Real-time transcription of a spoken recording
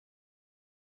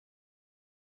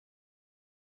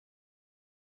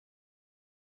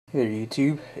Hey there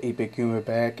YouTube, 8-Bit Goomer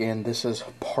back, and this is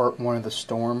part 1 of the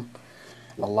storm.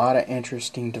 A lot of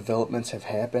interesting developments have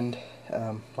happened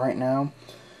right now.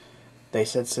 They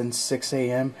said since 6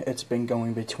 a.m. it's been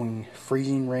going between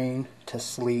freezing rain to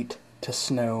sleet to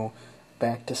snow,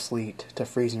 back to sleet to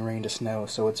freezing rain to snow.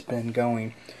 So it's been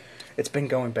going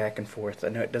back and forth. I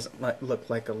know it doesn't look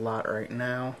like a lot right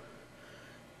now,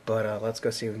 but let's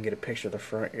go see if we can get a picture of the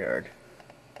front yard.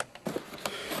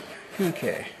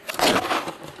 Okay.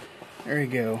 There you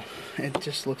go. It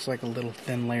just looks like a little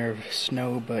thin layer of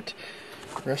snow, but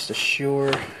rest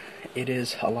assured, it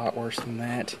is a lot worse than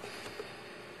that.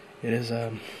 It is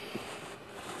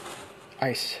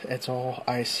ice. It's all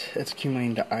ice. It's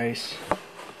accumulating to ice,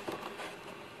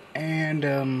 and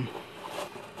it's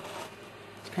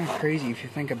kind of crazy if you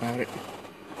think about it.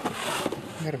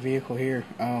 I got a vehicle here.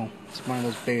 Oh, it's one of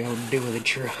those big old dually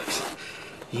trucks.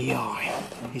 Yeah,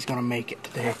 he's gonna make it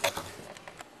today.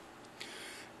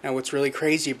 Now, what's really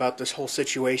crazy about this whole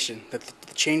situation, that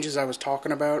the changes I was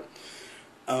talking about,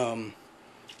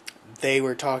 they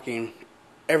were talking,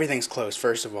 everything's closed,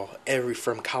 first of all,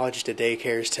 from college to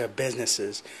daycares to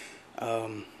businesses,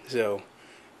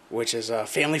 which is a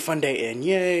family fun day, and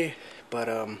yay, but,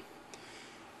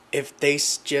 if they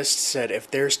just said, if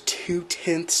there's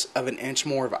 2/10 of an inch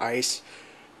more of ice,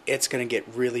 it's going to get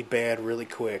really bad really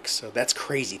quick, so that's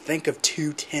crazy. Think of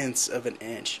 2/10 of an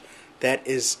inch. That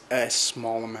is a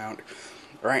small amount.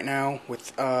 Right now,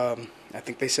 with I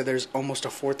think they said there's almost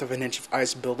 1/4 of an inch of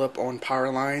ice buildup on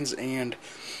power lines and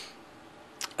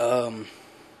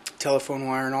telephone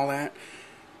wire and all that.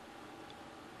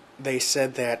 They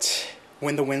said that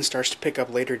when the wind starts to pick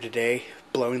up later today,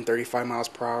 blowing 35 miles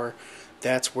per hour,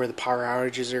 that's where the power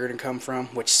outages are going to come from,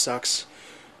 which sucks.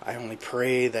 I only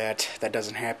pray that that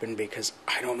doesn't happen, because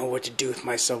I don't know what to do with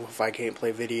myself if I can't play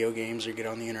video games or get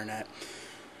on the internet.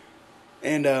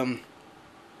 And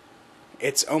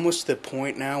it's almost to the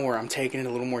point now where I'm taking it a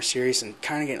little more serious and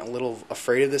kind of getting a little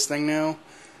afraid of this thing now.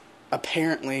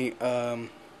 Apparently,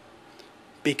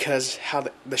 because how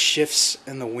the shifts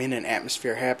in the wind and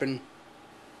atmosphere happen,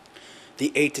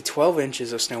 the 8 to 12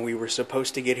 inches of snow we were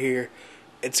supposed to get here,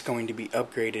 it's going to be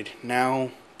upgraded. Now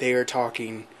they are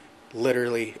talking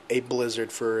literally a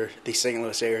blizzard for the St.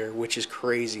 Louis area, which is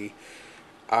crazy.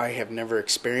 I have never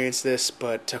experienced this,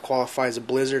 but to qualify as a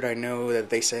blizzard, I know that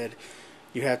they said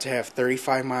you have to have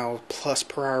 35 mile plus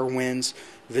per hour winds,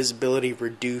 visibility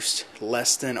reduced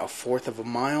less than 1/4 of a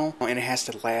mile, and it has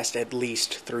to last at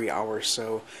least 3 hours.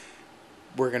 So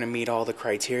we're going to meet all the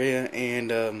criteria,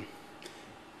 and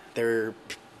there are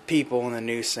people in the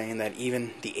news saying that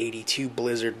even the '82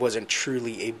 blizzard wasn't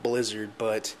truly a blizzard,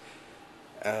 but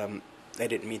they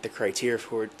didn't meet the criteria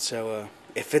for it. So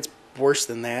if it's worse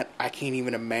than that, I can't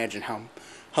even imagine how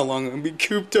long I'm going to be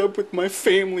cooped up with my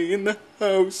family in the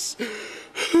house.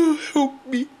 Help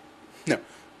me. No,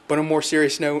 but on a more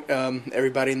serious note,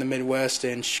 everybody in the Midwest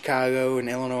and Chicago and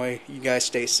Illinois, you guys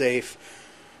stay safe.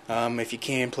 If you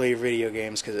can, play your video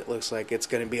games, because it looks like it's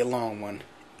going to be a long one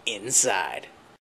inside.